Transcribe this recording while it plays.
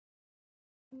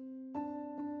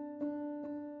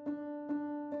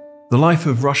The life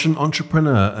of Russian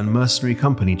entrepreneur and mercenary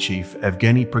company chief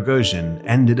Yevgeny Prigozhin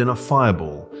ended in a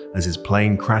fireball as his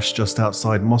plane crashed just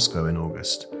outside Moscow in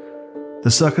August. The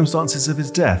circumstances of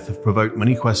his death have provoked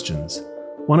many questions.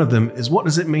 One of them is, what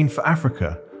does it mean for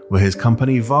Africa, where his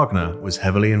company Wagner was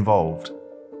heavily involved?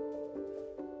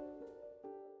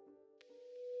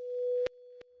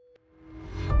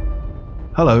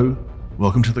 Hello,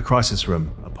 welcome to The Crisis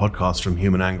Room, a podcast from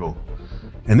Human Angle.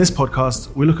 In this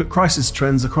podcast, we look at crisis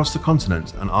trends across the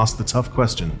continent and ask the tough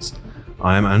questions.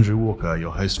 I am Andrew Walker,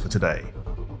 your host for today.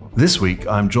 This week,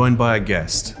 I am joined by a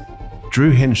guest.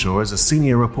 Drew Hinshaw is a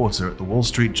senior reporter at the Wall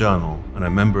Street Journal and a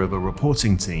member of a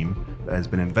reporting team that has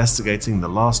been investigating the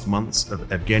last months of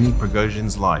Yevgeny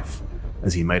Prigozhin's life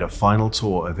as he made a final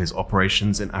tour of his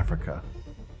operations in Africa.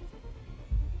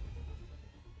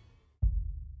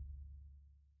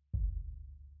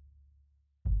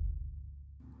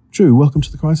 Drew, welcome to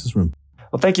The Crisis Room.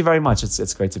 Well, thank you very much.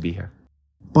 It's great to be here.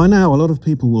 By now, a lot of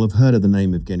people will have heard of the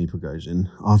name Yevgeny Prigozhin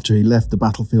after he left the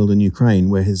battlefield in Ukraine,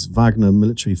 where his Wagner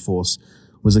military force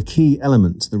was a key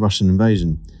element to the Russian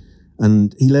invasion.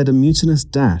 And he led a mutinous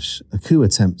dash, a coup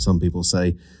attempt, some people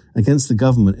say, against the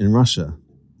government in Russia.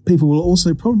 People will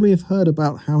also probably have heard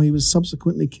about how he was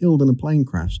subsequently killed in a plane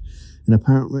crash in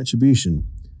apparent retribution.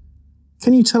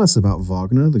 Can you tell us about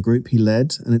Wagner, the group he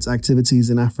led, and its activities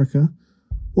in Africa?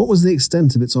 What was the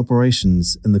extent of its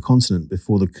operations in the continent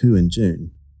before the coup in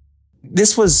June?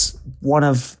 This was one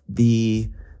of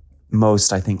the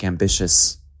most, I think,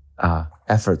 ambitious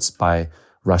efforts by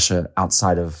Russia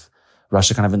outside of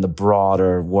Russia, kind of in the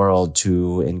broader world,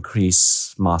 to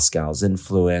increase Moscow's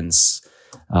influence,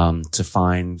 to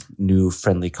find new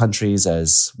friendly countries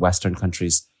as Western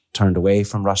countries turned away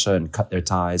from Russia and cut their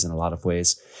ties in a lot of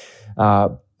ways.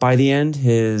 By the end,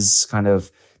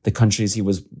 the countries he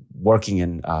was working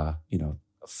in,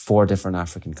 4 different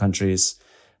African countries.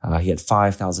 He had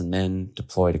 5,000 men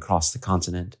deployed across the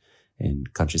continent in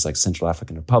countries like Central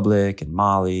African Republic and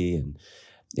Mali and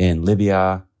in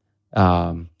Libya.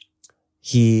 I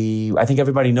think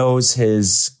everybody knows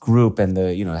his group and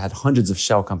had hundreds of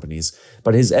shell companies,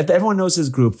 but everyone knows his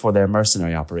group for their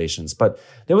mercenary operations. But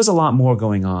there was a lot more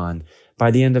going on.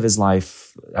 By the end of his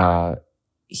life,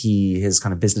 his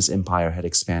kind of business empire had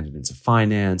expanded into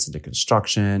finance, into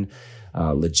construction,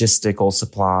 logistical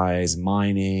supplies,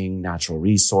 mining, natural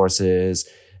resources.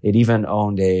 It even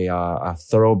owned a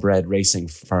thoroughbred racing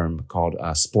firm called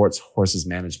Sports Horses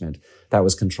Management that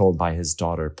was controlled by his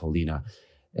daughter, Polina.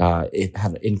 It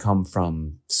had income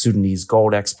from Sudanese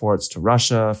gold exports to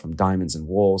Russia, from diamonds and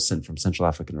wool sent from Central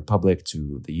African Republic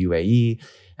to the UAE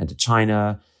and to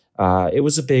China. It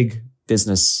was a big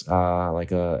business,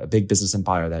 a big business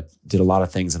empire that did a lot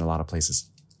of things in a lot of places.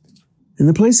 In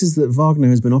the places that Wagner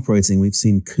has been operating, we've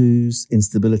seen coups,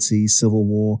 instability, civil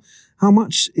war. How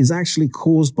much is actually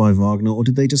caused by Wagner, or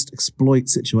did they just exploit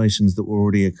situations that were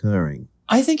already occurring?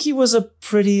 I think he was a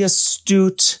pretty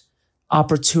astute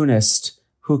opportunist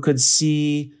who could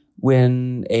see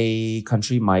when a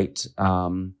country might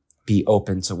be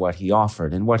open to what he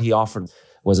offered. And what he offered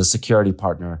was a security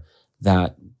partner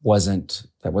that wasn't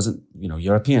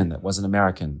European, that wasn't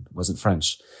American, wasn't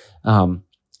French. And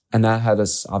that had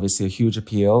obviously a huge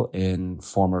appeal in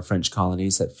former French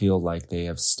colonies that feel like they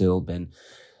have still been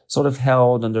sort of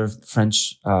held under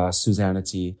French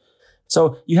suzerainty.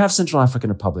 So you have Central African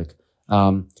Republic,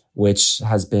 which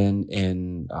has been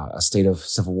in a state of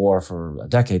civil war for a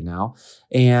decade now.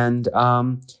 And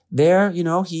there,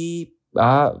 he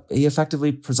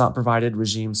effectively provided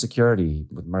regime security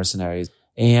with mercenaries.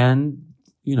 And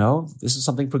this is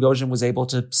something Prigozhin was able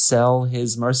to sell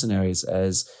his mercenaries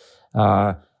as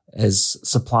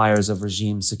suppliers of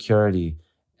regime security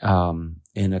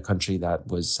in a country that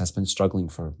has been struggling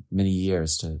for many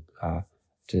years to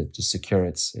secure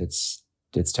its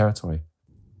territory.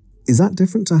 Is that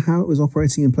different to how it was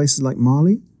operating in places like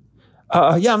Mali?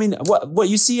 What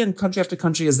you see in country after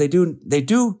country is they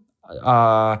do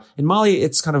in Mali,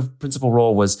 its kind of principal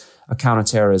role was a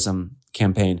counterterrorism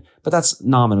campaign, but that's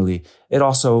nominally. It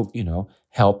also,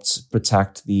 helped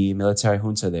protect the military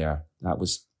junta there. That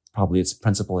was probably its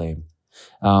principal aim.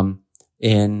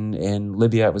 In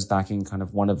Libya, it was backing kind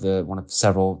of one of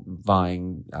several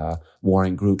vying,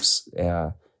 warring groups,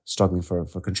 struggling for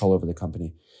control over the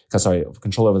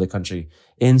control over the country.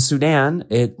 In Sudan,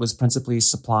 it was principally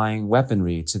supplying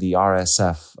weaponry to the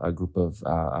RSF, a group of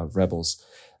rebels,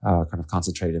 kind of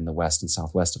concentrated in the west and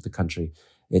southwest of the country.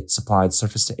 It supplied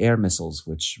surface-to-air missiles,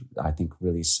 which I think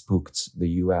really spooked the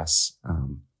U.S.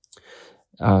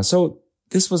 So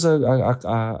this was the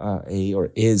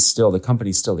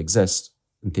company still exists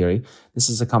in theory. This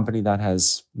is a company that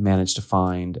has managed to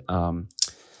find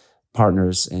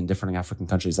partners in different African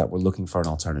countries that were looking for an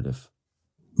alternative.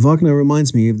 Wagner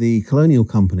reminds me of the colonial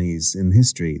companies in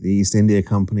history, the East India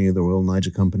Company, the Royal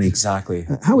Niger Company. Exactly.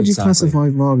 How would you classify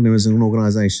Wagner as an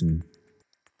organization?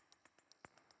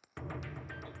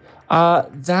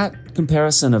 That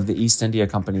comparison of the East India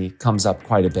Company comes up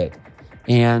quite a bit.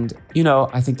 And,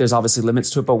 I think there's obviously limits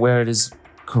to it, but where it is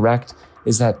correct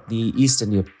is that the East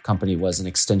India Company was an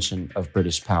extension of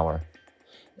British power.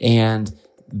 And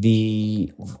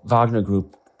the Wagner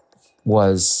Group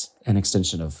was an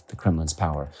extension of the Kremlin's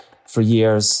power. For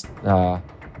years, the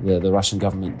Russian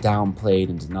government downplayed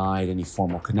and denied any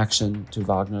formal connection to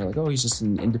Wagner. Like, he's just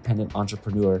an independent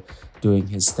entrepreneur doing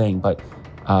his thing. But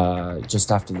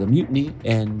just after the mutiny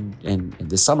in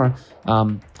this summer,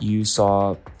 you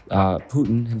saw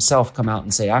Putin himself come out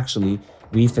and say, actually,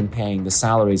 we've been paying the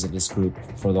salaries of this group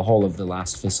for the whole of the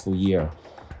last fiscal year.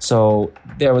 So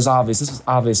this was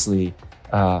obviously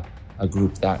a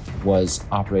group that was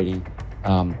operating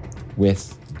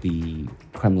with the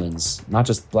Kremlin's not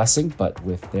just blessing, but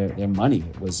with their money.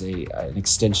 It was an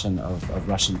extension of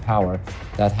Russian power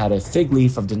that had a fig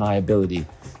leaf of deniability.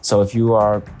 So if you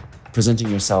are presenting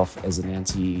yourself as an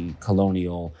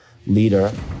anti-colonial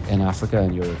leader in Africa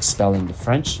and you're expelling the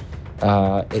French,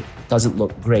 it doesn't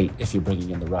look great if you're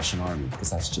bringing in the Russian army, because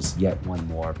that's just yet one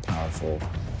more powerful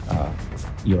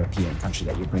European country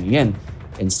that you're bringing in.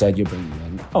 Instead, you're bringing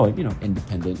in,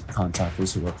 independent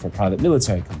contractors who work for a private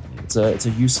military company. It's a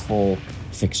useful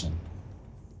fiction.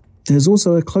 There's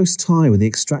also a close tie with the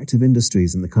extractive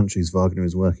industries in the countries Wagner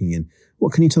is working in.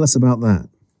 What can you tell us about that?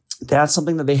 That's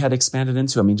something that they had expanded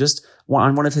into. I mean, just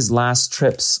on one of his last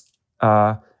trips,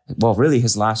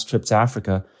 his last trip to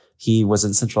Africa, he was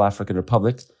in Central African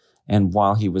Republic. And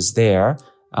while he was there,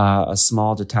 a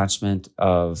small detachment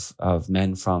of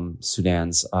men from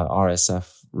Sudan's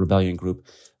RSF rebellion group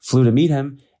flew to meet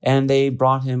him, and they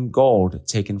brought him gold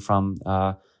taken from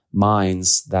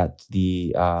mines that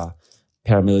the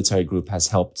paramilitary group has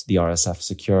helped the RSF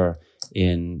secure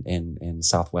in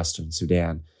southwestern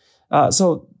Sudan.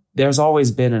 So there's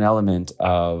always been an element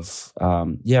of,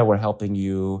 we're helping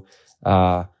you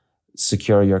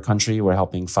secure your country, we're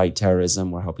helping fight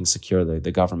terrorism, we're helping secure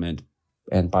the government.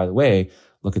 And by the way,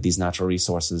 look at these natural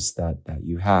resources that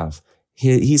you have.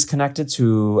 He's connected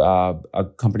to a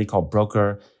company called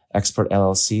Broker Expert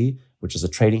LLC, which is a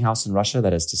trading house in Russia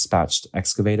that has dispatched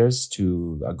excavators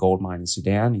to a gold mine in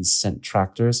Sudan. He's sent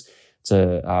tractors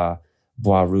to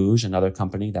Bois Rouge, another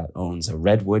company that owns a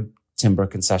redwood timber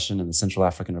concession in the Central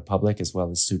African Republic, as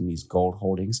well as Sudanese gold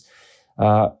holdings.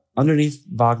 Underneath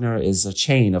Wagner is a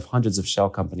chain of hundreds of shell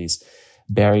companies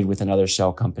buried within other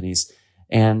shell companies,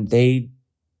 and they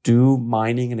do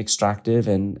mining and extractive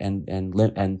and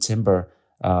timber,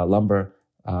 lumber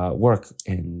work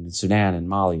in Sudan and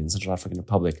Mali and Central African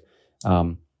Republic.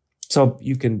 So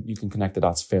you can connect the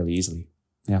dots fairly easily.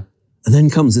 Yeah. And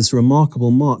then comes this remarkable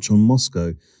march on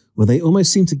Moscow, where they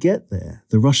almost seem to get there.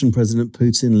 The Russian President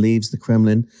Putin leaves the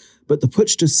Kremlin, but the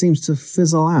putsch just seems to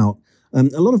fizzle out.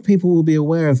 A lot of people will be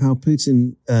aware of how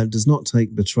Putin does not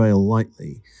take betrayal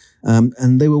lightly.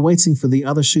 And they were waiting for the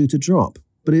other shoe to drop,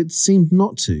 but it seemed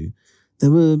not to.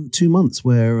 There were 2 months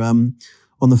where, on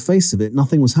the face of it,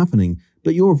 nothing was happening.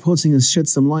 But your reporting has shed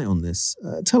some light on this.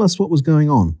 Tell us what was going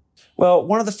on. Well,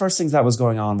 one of the first things that was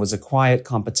going on was a quiet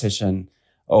competition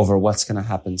over what's going to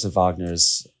happen to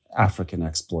Wagner's African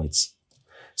exploits.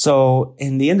 So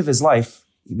in the end of his life,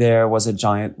 there was a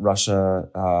giant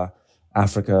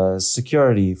Russia-Africa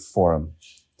security forum,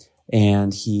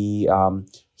 and he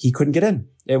couldn't get in.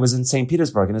 It was in St.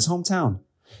 Petersburg, in his hometown.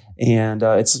 And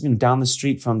it's down the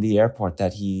street from the airport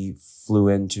that he flew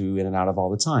in and out of all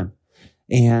the time.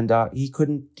 And he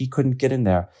couldn't get in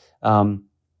there.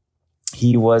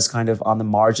 He was kind of on the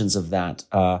margins of that.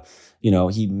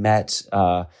 He met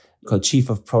chief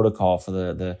of protocol for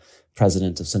the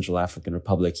president of Central African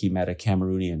Republic. He met a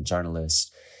Cameroonian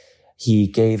journalist. He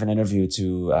gave an interview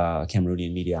to a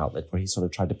Cameroonian media outlet where he sort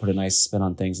of tried to put a nice spin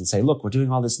on things and say, look, we're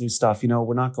doing all this new stuff.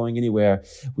 We're not going anywhere.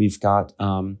 We've got,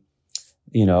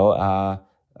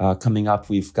 coming up,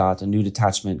 we've got a new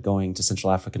detachment going to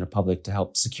Central African Republic to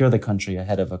help secure the country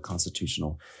ahead of a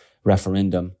constitutional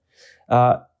referendum.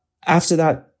 After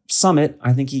that summit,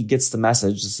 I think he gets the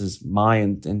message. This is my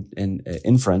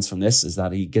inference from this, is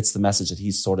that he gets the message that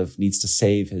he sort of needs to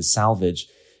salvage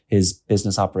his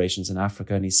business operations in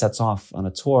Africa. And he sets off on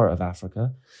a tour of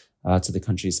Africa, to the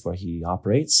countries where he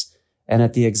operates. And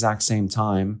at the exact same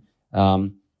time,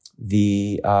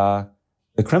 the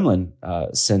Kremlin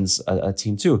sends a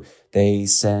team too. They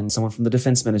send someone from the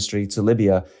defense ministry to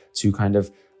Libya to kind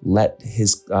of let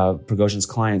his Prigozhin's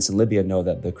clients in Libya know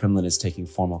that the Kremlin is taking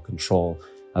formal control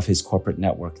of his corporate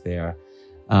network there.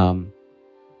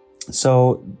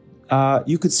 So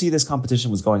you could see this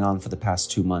competition was going on for the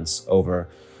past 2 months over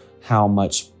how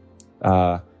much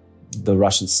the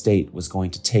Russian state was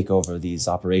going to take over these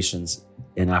operations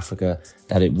in Africa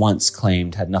that it once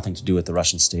claimed had nothing to do with the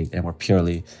Russian state and were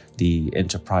purely the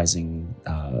enterprising,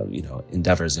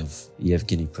 endeavors of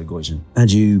Yevgeny Prigozhin.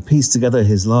 And you piece together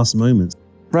his last moments.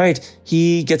 Right.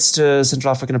 He gets to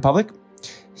Central African Republic.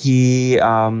 He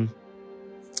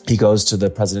goes to the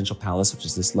presidential palace, which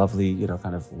is this lovely,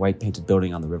 kind of white painted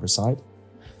building on the riverside.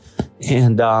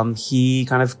 And he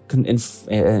kind of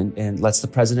and lets the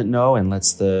president know and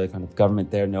lets the kind of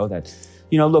government there know that,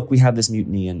 look, we had this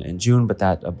mutiny in June, but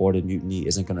that aborted mutiny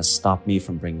isn't going to stop me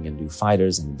from bringing in new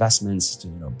fighters and investments, to,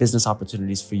 business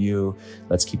opportunities for you.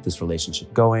 Let's keep this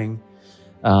relationship going.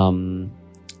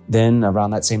 Then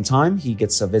around that same time, he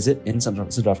gets a visit in Central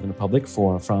African Republic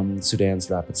from Sudan's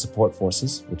Rapid Support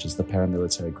Forces, which is the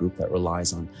paramilitary group that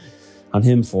relies on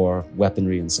him for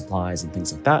weaponry and supplies and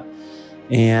things like that.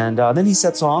 And then he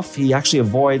sets off. He actually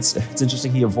avoids, it's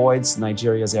interesting, he avoids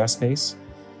Nigeria's airspace.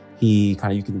 You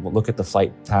can look at the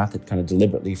flight path. It kind of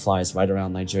deliberately flies right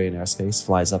around Nigerian airspace,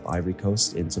 flies up Ivory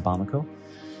Coast into Bamako.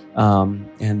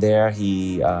 And there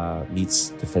he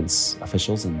meets defense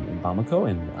officials in Bamako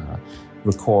and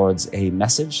records a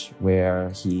message where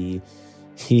I'm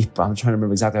trying to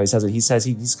remember exactly how he says it. He says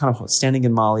he's kind of standing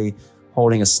in Mali,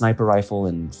 holding a sniper rifle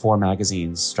and 4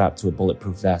 magazines strapped to a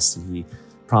bulletproof vest. And he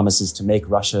promises to make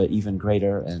Russia even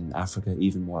greater and Africa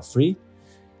even more free.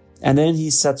 And then he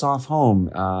sets off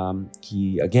home.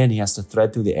 He has to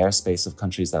thread through the airspace of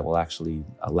countries that will actually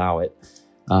allow it.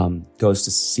 Goes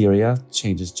to Syria,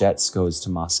 changes jets, goes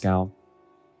to Moscow.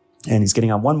 And he's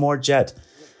getting on one more jet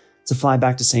to fly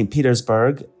back to St.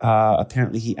 Petersburg.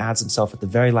 Apparently he adds himself at the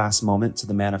very last moment to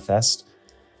the manifest.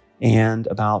 And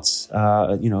about,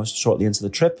 shortly into the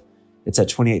trip, it's at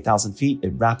 28,000 feet.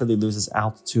 It rapidly loses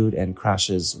altitude and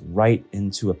crashes right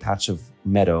into a patch of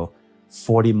meadow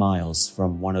 40 miles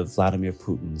from one of Vladimir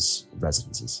Putin's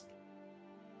residences.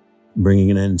 Bringing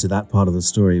an end to that part of the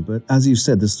story. But as you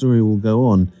said, the story will go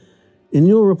on. In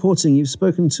your reporting, you've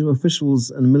spoken to officials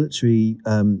and military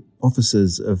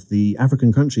officers of the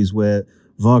African countries where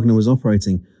Wagner was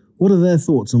operating. What are their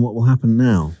thoughts on what will happen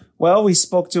now? Well, we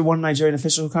spoke to one Nigerian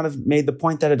official who kind of made the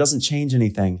point that it doesn't change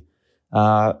anything.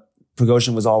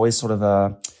 Prigozhin was always sort of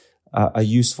a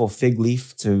useful fig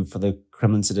leaf for the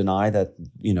Kremlin to deny that,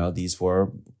 these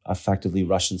were effectively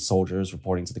Russian soldiers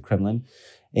reporting to the Kremlin,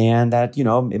 and that,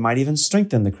 it might even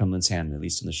strengthen the Kremlin's hand, at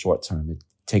least in the short term. It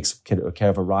takes care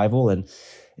of a rival, and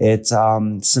it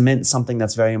cements something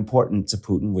that's very important to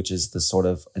Putin, which is the sort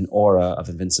of an aura of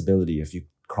invincibility. If you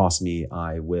cross me,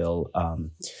 I will,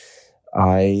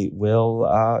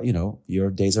 your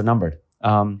days are numbered.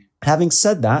 Having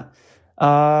said that,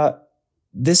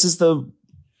 this is the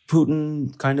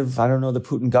Putin the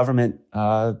Putin government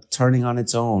turning on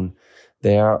its own.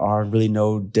 There are really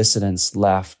no dissidents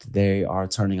left. They are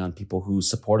turning on people who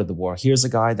supported the war. Here's a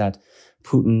guy that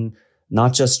Putin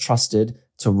not just trusted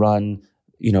to run,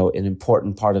 an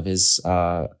important part of his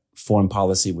foreign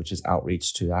policy, which is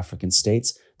outreach to African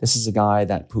states. This is a guy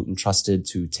that Putin trusted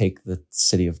to take the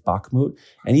city of Bakhmut.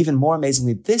 And even more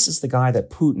amazingly, this is the guy that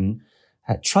Putin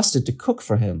had trusted to cook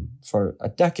for him for a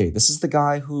decade. This is the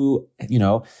guy who,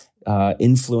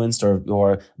 influenced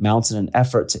or mounted an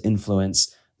effort to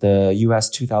influence the U.S.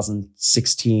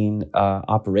 2016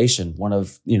 operation, one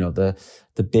of,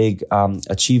 the big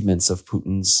achievements of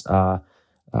Putin's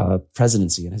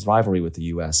presidency and his rivalry with the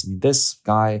U.S. I mean, this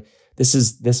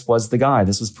was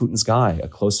Putin's guy, a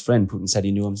close friend. Putin said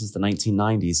he knew him since the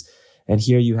 1990s. And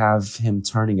here you have him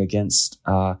turning against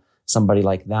somebody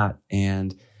like that.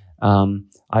 And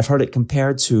I've heard it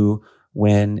compared to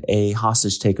when a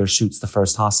hostage taker shoots the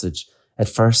first hostage. At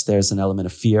first, there's an element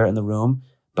of fear in the room,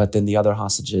 but then the other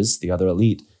hostages, the other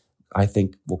elite, I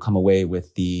think will come away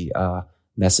with the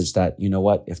message that,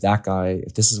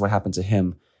 if this is what happened to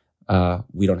him,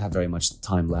 we don't have very much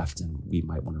time left and we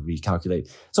might want to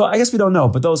recalculate. So I guess we don't know,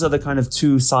 but those are the kind of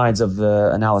two sides of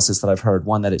the analysis that I've heard.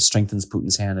 One, that it strengthens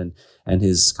Putin's hand and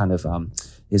his kind of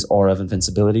his aura of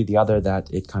invincibility. The other, that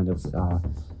it kind of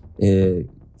it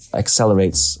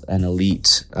accelerates an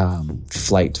elite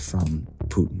flight from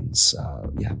Putin's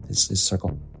his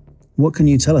circle. What can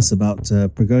you tell us about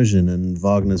Prigozhin and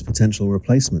Wagner's potential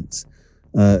replacements?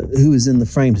 Who is in the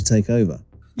frame to take over?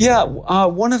 Yeah,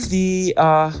 one of the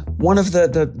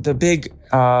big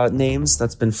names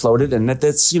that's been floated, and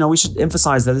that's we should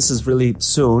emphasize that this is really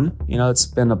soon. It's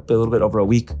been a little bit over a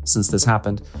week since this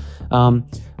happened.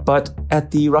 But at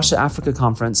the Russia-Africa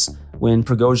conference, when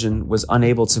Prigozhin was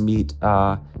unable to meet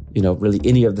really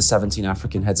any of the 17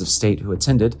 African heads of state who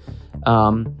attended,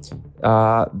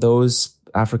 those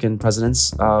African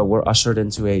presidents were ushered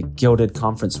into a gilded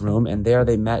conference room, and there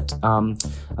they met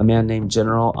a man named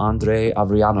General Andrei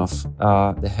Avrianov,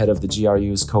 the head of the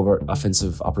GRU's Covert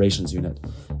Offensive Operations Unit.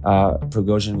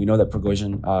 Prigozhin, we know that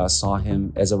Prigozhin saw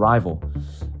him as a rival.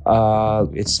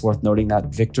 It's worth noting that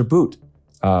Victor Bout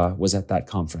was at that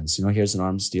conference. Here's an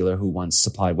arms dealer who once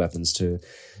supplied weapons to,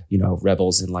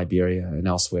 rebels in Liberia and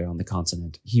elsewhere on the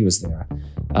continent. He was there.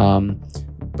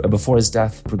 Before his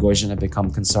death, Prigozhin had become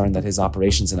concerned that his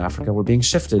operations in Africa were being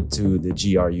shifted to the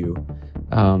GRU.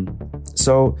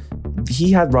 So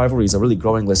he had rivalries, a really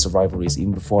growing list of rivalries,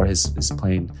 even before his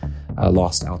plane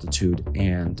lost altitude.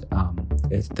 And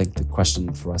I think the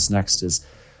question for us next is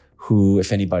who,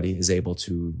 if anybody, is able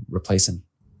to replace him.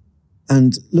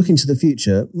 And looking to the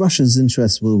future, Russia's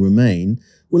interests will remain.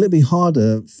 Will it be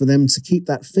harder for them to keep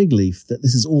that fig leaf that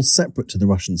this is all separate to the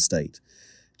Russian state?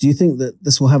 Do you think that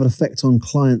this will have an effect on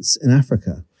clients in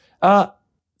Africa? That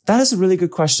is a really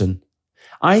good question.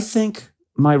 I think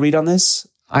my read on this,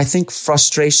 I think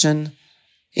frustration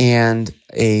and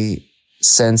a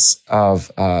sense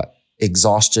of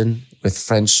exhaustion with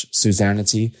French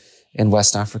suzerainty in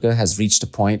West Africa has reached a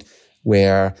point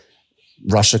where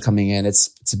Russia coming in,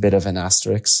 it's a bit of an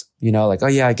asterisk, like, oh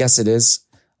yeah, I guess it is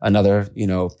another,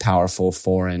 powerful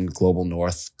foreign global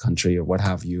north country or what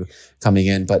have you coming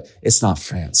in, but it's not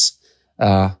France.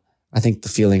 I think the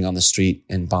feeling on the street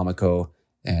in Bamako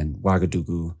and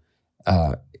Ouagadougou,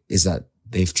 is that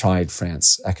they've tried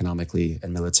France economically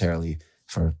and militarily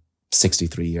for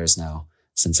 63 years now,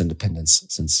 since independence,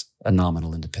 since a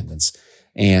nominal independence.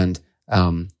 And,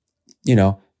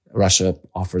 Russia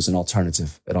offers an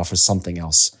alternative. It offers something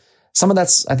else. Some of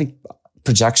that's, I think,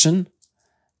 projection.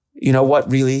 What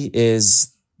really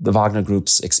is the Wagner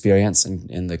Group's experience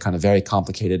in the kind of very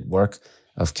complicated work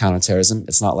of counterterrorism?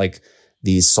 It's not like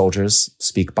these soldiers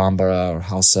speak Bambara or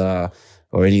Hausa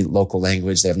or any local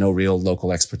language. They have no real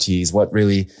local expertise. What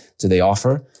really do they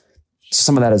offer?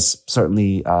 Some of that is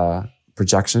certainly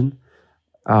projection.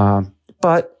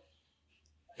 But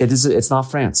it's not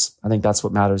France. I think that's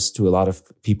what matters to a lot of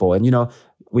people. And,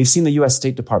 we've seen the U.S.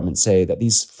 State Department say that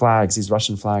these flags, these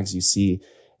Russian flags you see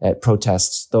at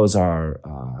protests, those are,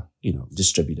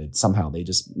 distributed somehow.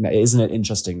 Isn't it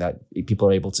interesting that people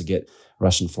are able to get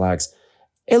Russian flags?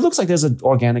 It looks like there's an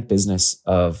organic business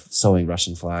of sewing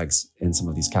Russian flags in some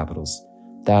of these capitals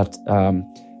that,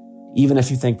 even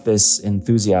if you think this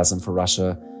enthusiasm for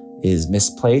Russia is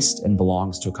misplaced and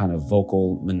belongs to a kind of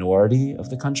vocal minority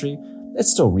of the country, it's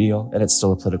still real and it's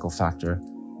still a political factor.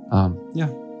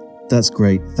 That's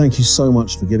great. Thank you so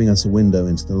much for giving us a window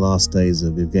into the last days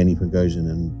of Yevgeny Prigozhin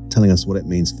and telling us what it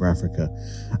means for Africa.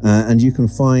 And you can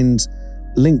find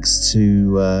links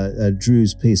to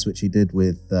Drew's piece, which he did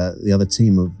with the other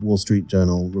team of Wall Street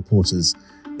Journal reporters,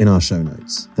 in our show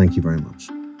notes. Thank you very much.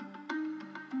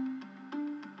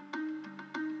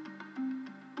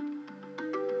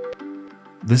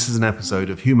 This is an episode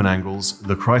of Human Angle's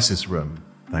The Crisis Room.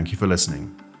 Thank you for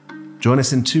listening. Join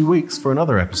us in 2 weeks for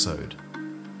another episode.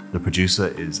 The producer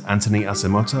is Anthony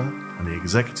Asemota, and the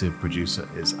executive producer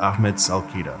is Ahmed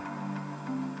Salkida.